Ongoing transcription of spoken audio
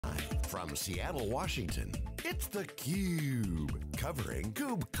From Seattle, Washington, it's theCUBE, covering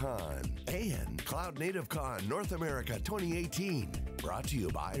KubeCon and Cloud Native Con North America 2018. Brought to you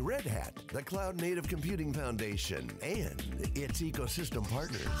by Red Hat, the Cloud Native Computing Foundation, and its ecosystem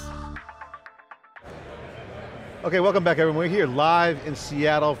partners. Okay, welcome back everyone. We're here live in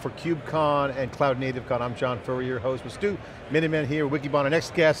Seattle for KubeCon and Cloud Native Con. I'm John Furrier, your host with Stu Miniman here with Wikibon. Our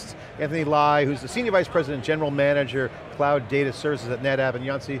next guest, Anthony Lye, who's the Senior Vice President, General Manager, Cloud Data Services at NetApp, and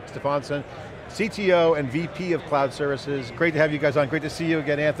Jonsi Stefansson, CTO and VP of Cloud Services. Great to have you guys on. Great to see you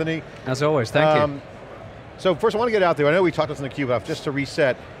again, Anthony. As always, thank you. So first I want to get out there, I know we talked about this in the theCUBE, just to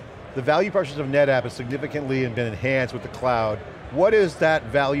reset, the value proposition of NetApp has significantly been enhanced with the cloud. What is that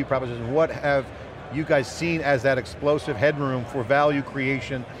value proposition? What have you guys seen as that explosive headroom for value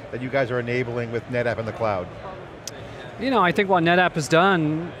creation that you guys are enabling with NetApp in the cloud? You know, I think what NetApp has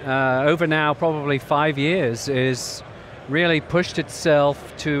done over now probably 5 years is really pushed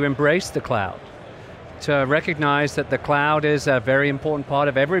itself to embrace the cloud, to recognize that the cloud is a very important part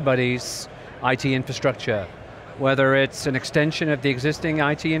of everybody's IT infrastructure, whether it's an extension of the existing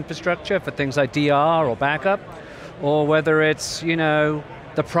IT infrastructure for things like DR or backup, or whether it's, you know,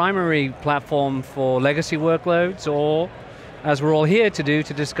 the primary platform for legacy workloads, or, as we're all here to do,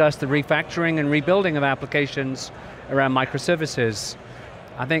 to discuss the refactoring and rebuilding of applications around microservices.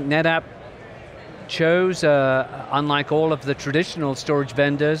 I think NetApp chose, unlike all of the traditional storage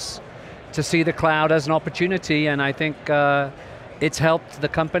vendors, to see the cloud as an opportunity, and I think it's helped the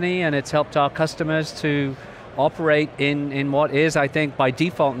company and it's helped our customers to operate in what is, I think, by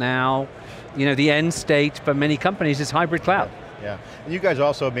default now, you know, the end state for many companies is hybrid cloud. Yeah, and you guys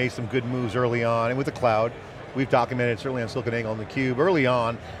also made some good moves early on, and with the cloud, we've documented certainly on SiliconANGLE and theCUBE early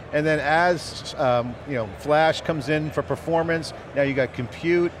on, and then as you know, Flash comes in for performance, now you got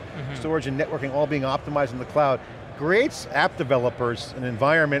compute, storage and networking all being optimized in the cloud, creates app developers an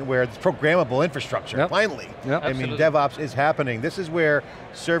environment where it's programmable infrastructure, finally. I mean, DevOps is happening. This is where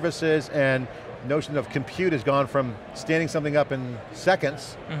services and notion of compute has gone from standing something up in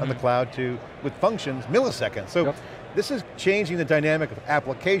seconds on the cloud to, with functions, milliseconds. So. This is changing the dynamic of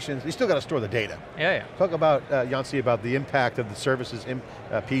applications. You still got to store the data. Talk about, Jonsi, about the impact of the services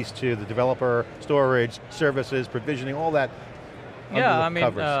piece to the developer, storage, services, provisioning, all that. Yeah, I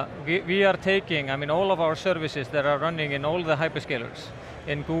mean, we are taking, all of our services that are running in all the hyperscalers,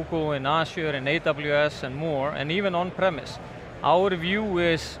 in Google, in Azure, in AWS, and more, and even on-premise. Our view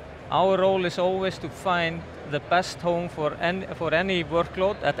is, our role is always to find the best home for any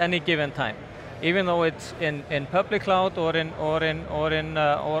workload at any given time, even though it's in public cloud or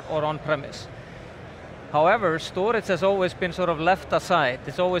on-premise. However, storage has always been sort of left aside.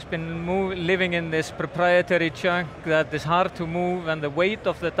 It's always been living in this proprietary chunk that is hard to move, and the weight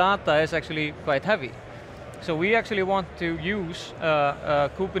of the data is actually quite heavy. So we actually want to use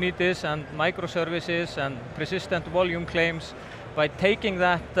Kubernetes and microservices and persistent volume claims by taking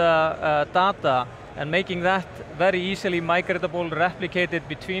that data and making that very easily migratable, replicated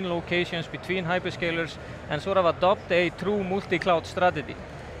between locations, between hyperscalers, and sort of adopt a true multi-cloud strategy.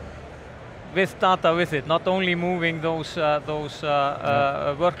 With data with it, not only moving those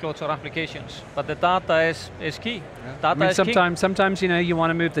workloads or applications, but the data is key. Data is sometimes you know, you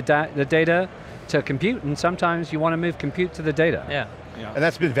want to move the data to compute, and sometimes you want to move compute to the data. And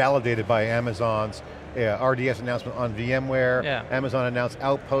that's been validated by Amazon's RDS announcement on VMware, Amazon announced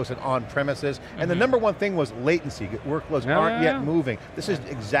Outpost and on-premises, and the number one thing was latency. Workloads aren't yet moving. This is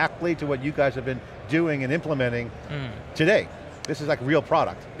exactly to what you guys have been doing and implementing today. This is like real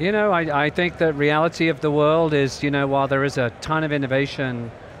product. You know, I think the reality of the world is, you know, while there is a ton of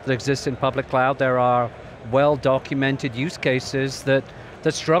innovation that exists in public cloud, there are well-documented use cases that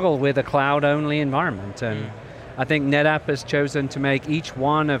struggle with a cloud-only environment. And I think NetApp has chosen to make each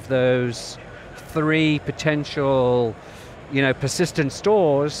one of those 3 potential, you know, persistent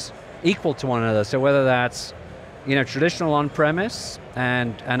stores equal to one another. So whether that's, you know, traditional on-premise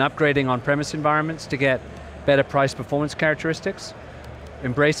and upgrading on-premise environments to get better price performance characteristics,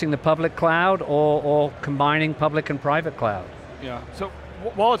 embracing the public cloud, or combining public and private cloud. Yeah, so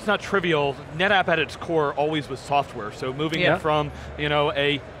while it's not trivial, NetApp at its core always was software. So moving it from, you know,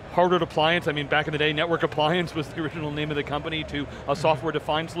 a hardware appliance, I mean, back in the day, network appliance was the original name of the company, to a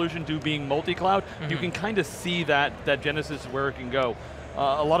software-defined solution, to being multi-cloud, you can kind of see that genesis where it can go.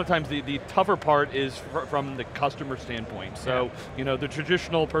 A lot of times the tougher part is from the customer standpoint. So, you know, the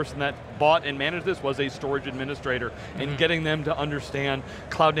traditional person that bought and managed this was a storage administrator, and getting them to understand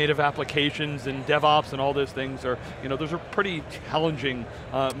cloud native applications and DevOps and all those things are, you know, those are pretty challenging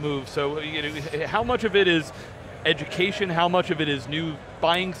moves. So, you know, how much of it is education? How much of it is new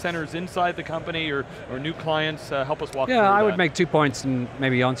buying centers inside the company or new clients? Help us walk through that. Yeah, I would make 2 points and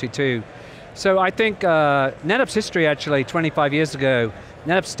maybe Jonsi too. So I think NetApp's history actually 25 years ago,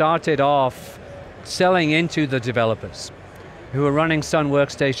 NetApp started off selling into the developers who were running Sun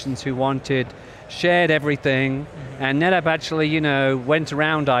workstations, who wanted shared everything, and NetApp actually, went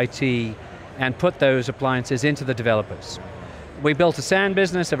around IT and put those appliances into the developers. We built a SAN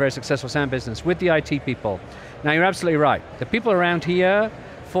business, a very successful SAN business, with the IT people. Now you're absolutely right. The people around here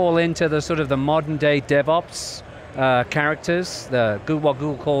fall into the sort of the modern day DevOps characters, what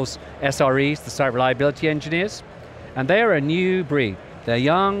Google calls SREs, the site reliability engineers, and they're a new breed. They're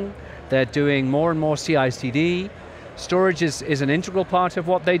young, they're doing more and more CI/CD. Storage is an integral part of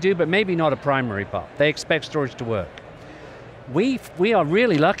what they do, but maybe not a primary part. They expect storage to work. We are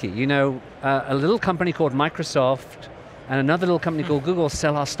really lucky, a little company called Microsoft and another little company called Google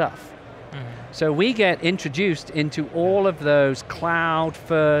sell our stuff. So we get introduced into all of those cloud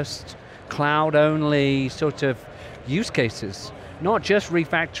first, cloud only sort of use cases, not just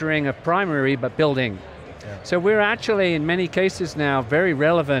refactoring a primary, but building. Yeah. So we're actually, in many cases now, very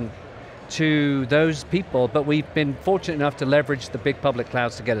relevant to those people, but we've been fortunate enough to leverage the big public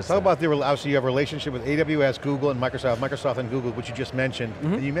clouds to get us there. Talk about obviously you have a relationship with AWS, Google, and Microsoft and Google, which you just mentioned.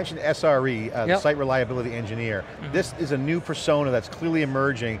 And you mentioned SRE, the Site Reliability Engineer. This is a new persona that's clearly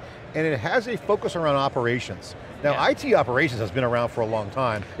emerging, and it has a focus around operations. Now, IT operations has been around for a long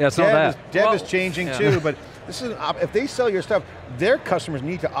time. Yeah, it's not that. Dev is changing too, but this is if they sell your stuff, their customers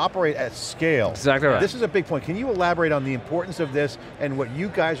need to operate at scale. Exactly right. This is a big point. Can you elaborate on the importance of this and what you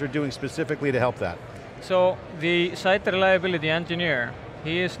guys are doing specifically to help that? So the site reliability engineer,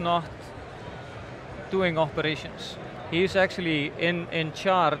 he is not doing operations. He is actually in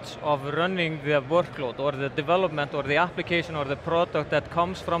charge of running the workload or the development or the application or the product that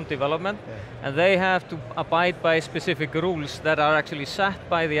comes from development, and they have to abide by specific rules that are actually set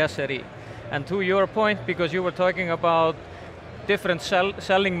by the SRE. And to your point, because you were talking about different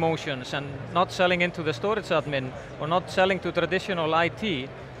selling motions and not selling into the storage admin or not selling to traditional IT,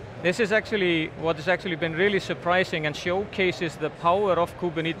 this is actually what has actually been really surprising and showcases the power of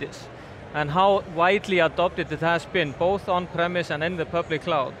Kubernetes and how widely adopted it has been, both on-premise and in the public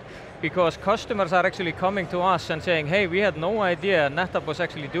cloud. Because customers are actually coming to us and saying, hey, we had no idea NetApp was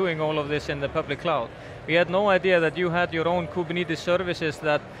actually doing all of this in the public cloud. We had no idea that you had your own Kubernetes services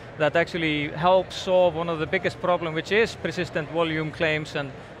that actually help solve one of the biggest problems, which is persistent volume claims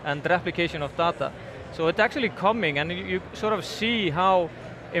and replication of data. So it's actually coming, and you sort of see how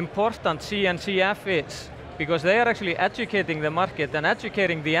important CNCF is, because they are actually educating the market and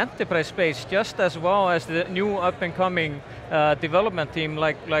educating the enterprise space just as well as the new up-and-coming development team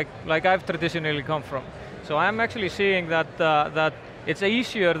like I've traditionally come from. So I'm actually seeing that it's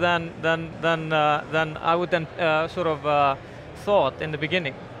easier than I would then thought in the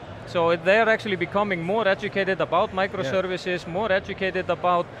beginning. So they're actually becoming more educated about microservices, more educated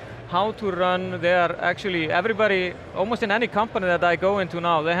about how to run. They are actually, everybody, almost in any company that I go into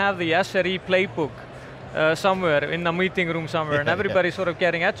now, they have the SRE playbook somewhere in a meeting room somewhere, and everybody's sort of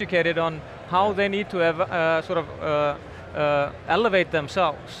getting educated on how they need to elevate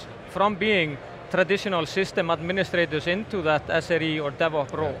themselves from being traditional system administrators into that SRE or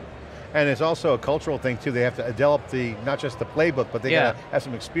DevOps role. And it's also a cultural thing too. They have to develop not just the playbook, but they got to have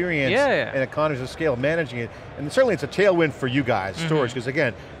some experience and economies of scale managing it. And certainly it's a tailwind for you guys, storage, because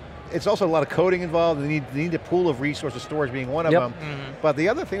again, it's also a lot of coding involved. They need a pool of resources, storage being one of them. But the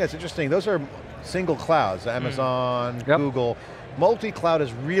other thing that's interesting, those are single clouds, Amazon, Google. Multi-cloud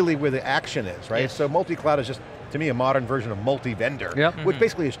is really where the action is, right? So multi-cloud is just, to me, a modern version of multi-vendor, which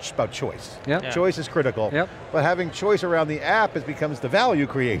basically is just about choice. Choice is critical, but having choice around the app becomes the value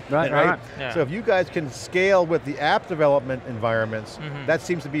creation, right? So if you guys can scale with the app development environments, that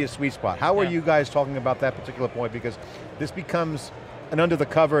seems to be a sweet spot. How are you guys talking about that particular point? Because this becomes an under the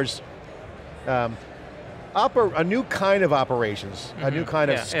covers, a new kind of operations, a new kind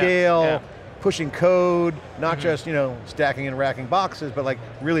of scale, pushing code, not just stacking and racking boxes, but like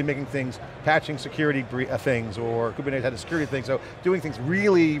really making things, patching security things, or Kubernetes had a security thing, so doing things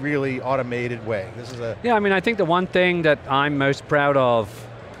really, really automated way. This is a... Yeah, I mean, I think the one thing that I'm most proud of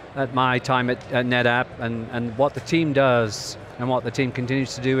at my time at NetApp and what the team does and what the team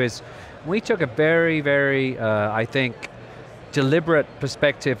continues to do is we took a very, very, I think, deliberate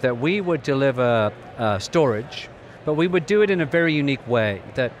perspective that we would deliver storage, but we would do it in a very unique way.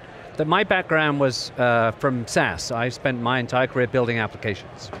 That my background was from SaaS. I spent my entire career building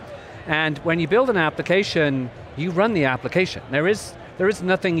applications. And when you build an application, you run the application. There's There is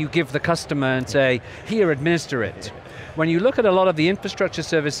nothing you give the customer and say, here, administer it. When you look at a lot of the infrastructure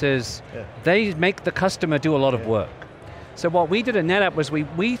services, they make the customer do a lot of work. So what we did at NetApp was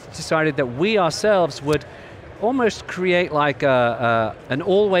we decided that we ourselves would almost create like an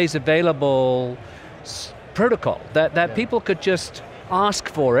always available protocol, that people could just ask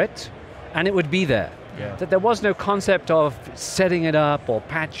for it and it would be there. That there was no concept of setting it up or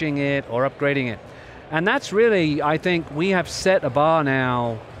patching it or upgrading it. And that's really, I think, we have set a bar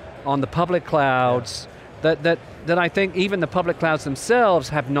now on the public clouds that I think even the public clouds themselves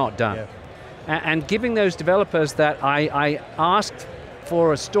have not done. And giving those developers that I asked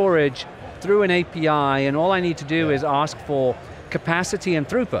for a storage through an API and all I need to do is ask for capacity and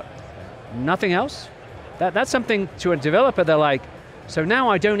throughput. Nothing else. That's something to a developer, they're like, so now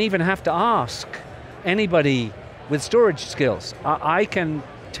I don't even have to ask anybody with storage skills. I can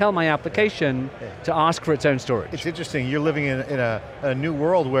tell my application to ask for its own storage. It's interesting, you're living in a new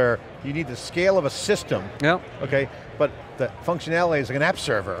world where you need the scale of a system, okay, but the functionality is like an app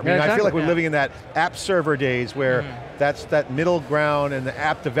server. I mean, I feel like we're living in that app server days where that's that middle ground and the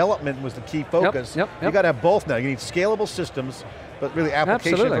app development was the key focus. You got to have both now. You need scalable systems, but really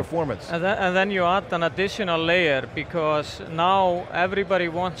application performance. And then you add an additional layer because now everybody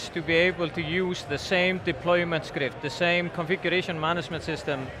wants to be able to use the same deployment script, the same configuration management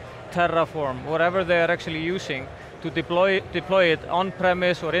system, Terraform, whatever they are actually using to deploy it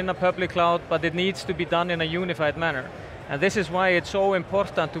on-premise or in a public cloud, but it needs to be done in a unified manner. And this is why it's so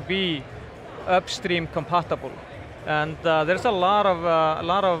important to be upstream compatible. And there's a lot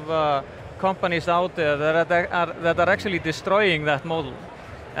of companies out there that are actually destroying that model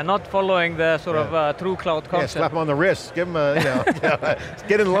and not following the sort of true cloud concept. Slap them on the wrist, give them a,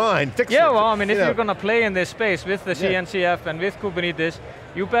 get in line, fix it. Well, I mean, if you're going to play in this space with the CNCF and with Kubernetes,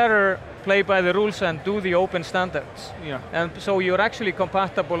 you better play by the rules and do the open standards. And so you're actually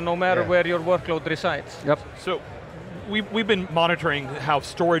compatible no matter where your workload resides. So we've been monitoring how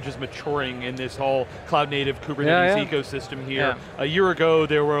storage is maturing in this whole cloud-native Kubernetes ecosystem here. A year ago,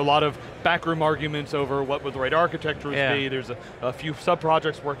 there were a lot of backroom arguments over what would the right architecture be. There's a few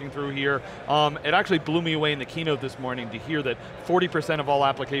sub-projects working through here. It actually blew me away in the keynote this morning to hear that 40% of all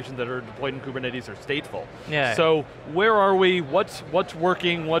applications that are deployed in Kubernetes are stateful. So where are we? What's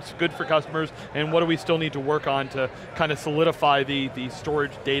working? What's good for customers? And what do we still need to work on to kind of solidify the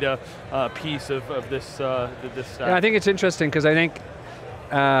storage data piece of this stack? I think it's interesting because I think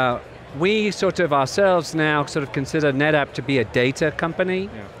we sort of ourselves now sort of consider NetApp to be a data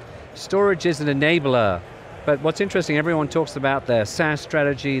company. Storage is an enabler, but what's interesting, everyone talks about their SaaS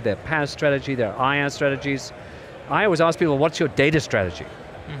strategy, their PaaS strategy, their IaaS strategies. I always ask people, what's your data strategy?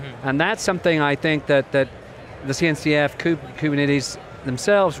 And that's something I think that the CNCF, Kubernetes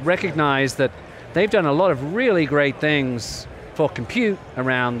themselves recognize that they've done a lot of really great things for compute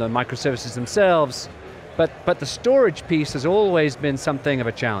around the microservices themselves, but the storage piece has always been something of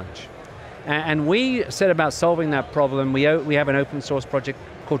a challenge. And we set about solving that problem. We have an open source project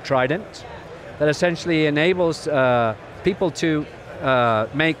called Trident that essentially enables people to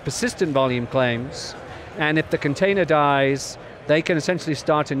make persistent volume claims, and if the container dies, they can essentially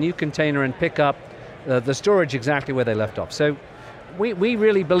start a new container and pick up the storage exactly where they left off. So we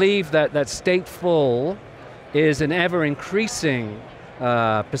really believe that stateful is an ever increasing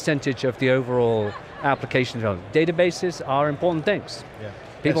percentage of the overall application development. Databases are important things.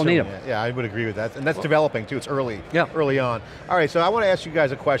 People need them. I would agree with that. And that's developing too, it's early on. All right, so I want to ask you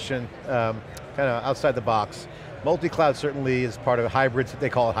guys a question, kind of outside the box. Multi-cloud certainly is part of hybrids, they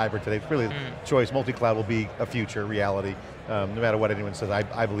call it hybrid today. It's really choice, multi-cloud will be a future reality, no matter what anyone says,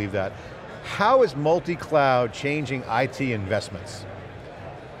 I believe that. How is multi-cloud changing IT investments?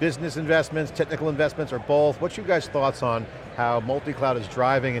 Business investments, technical investments, or both? What's your guys' thoughts on how multi-cloud is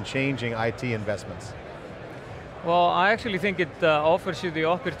driving and changing IT investments? Well, I actually think it offers you the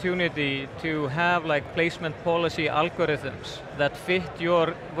opportunity to have like placement policy algorithms that fit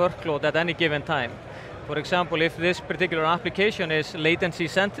your workload at any given time. For example, if this particular application is latency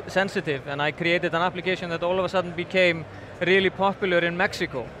sensitive and I created an application that all of a sudden became really popular in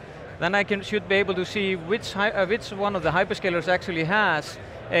Mexico, then I should be able to see which one of the hyperscalers actually has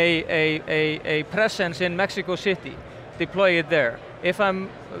a presence in Mexico City, deploy it there. If I'm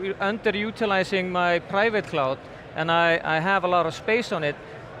underutilizing my private cloud and I have a lot of space on it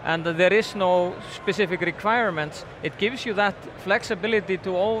and there is no specific requirements, it gives you that flexibility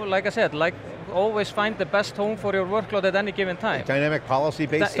to, like I said, always find the best home for your workload at any given time. Dynamic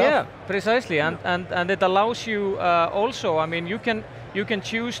policy-based stuff? Yeah, precisely, and it allows you also, I mean, you can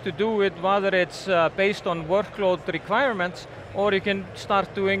choose to do it whether it's based on workload requirements or you can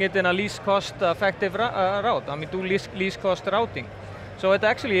start doing it in a least cost effective route. I mean, do least cost routing. So it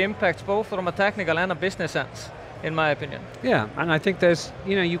actually impacts both from a technical and a business sense, in my opinion. Yeah, and I think there's,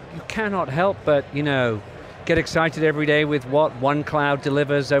 you cannot help but, get excited every day with what one cloud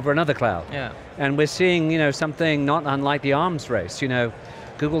delivers over another cloud. Yeah. And we're seeing, something not unlike the arms race.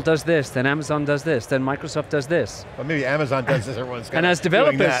 Google does this, then Amazon does this, then Microsoft does this. Well, maybe Amazon does this, everyone's and as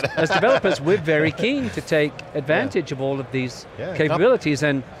developers, we're very keen to take advantage of all of these capabilities,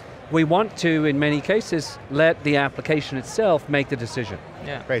 and we want to, in many cases, let the application itself make the decision.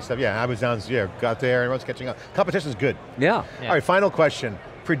 Yeah. Great stuff, Amazon's got there, everyone's catching up. Competition's good. Yeah. All right, final question.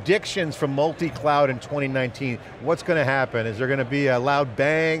 Predictions for multi-cloud in 2019, what's going to happen? Is there going to be a loud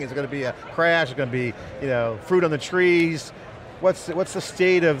bang? Is there going to be a crash? Is there going to be, fruit on the trees? What's the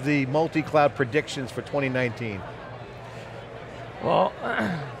state of the multi-cloud predictions for 2019? Well,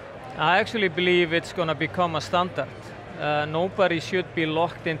 I actually believe it's going to become a standard. Nobody should be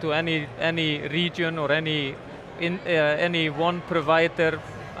locked into any region or any one provider.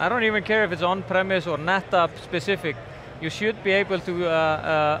 I don't even care if it's on-premise or NetApp specific. You should be able to,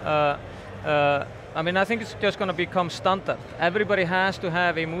 I think it's just going to become standard. Everybody has to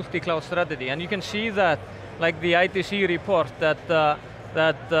have a multi-cloud strategy, and you can see that, like the ITC report, that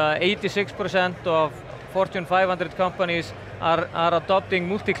 86% of Fortune 500 companies are adopting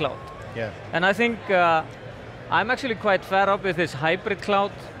multi-cloud. Yeah. And I think I'm actually quite fed up with this hybrid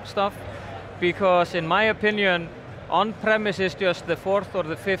cloud stuff, because in my opinion, on-premise is just the 4th or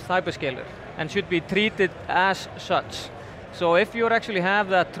the 5th hyperscaler and should be treated as such. So if you actually have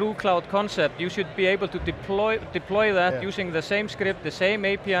that true cloud concept, you should be able to deploy that using the same script, the same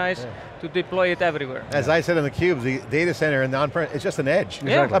APIs, to deploy it everywhere. As I said in theCUBE, the data center and the on-premise, it's just an edge.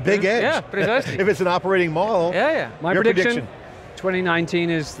 Exactly. A big edge. Yeah, precisely. If it's an operating model, My prediction, 2019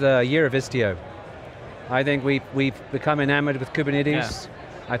 is the year of Istio. I think we've become enamored with Kubernetes.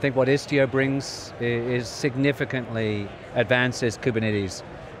 I think what Istio brings is significantly advances Kubernetes.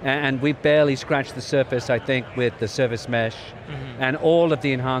 And we barely scratched the surface, I think, with the service mesh and all of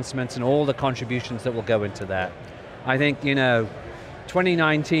the enhancements and all the contributions that will go into that. I think,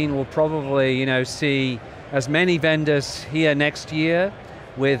 2019 will probably, see as many vendors here next year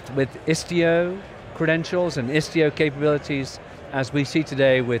with Istio credentials and Istio capabilities as we see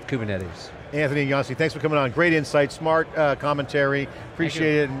today with Kubernetes. Anthony and Jonsi, thanks for coming on. Great insight, smart commentary,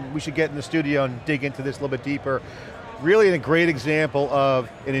 appreciate it, and we should get in the studio and dig into this a little bit deeper. Really a great example of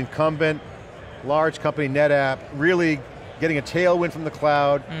an incumbent, large company, NetApp, really getting a tailwind from the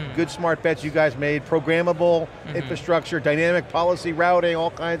cloud, good smart bets you guys made, programmable infrastructure, dynamic policy routing, all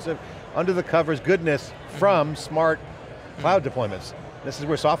kinds of under the covers goodness from smart cloud deployments. This is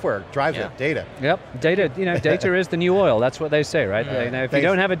where software drives it, data. Yep, data, data is the new oil, that's what they say, right? If you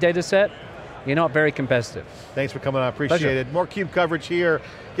don't have a data set, you're not very competitive. Thanks for coming on, appreciate it. More CUBE coverage here,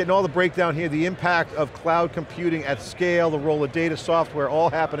 getting all the breakdown here, the impact of cloud computing at scale, the role of data software,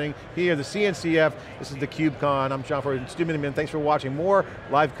 all happening here, the CNCF. This is the KubeCon. I'm John Furrier Stu Miniman. Thanks for watching. More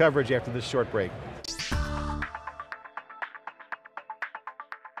live coverage after this short break.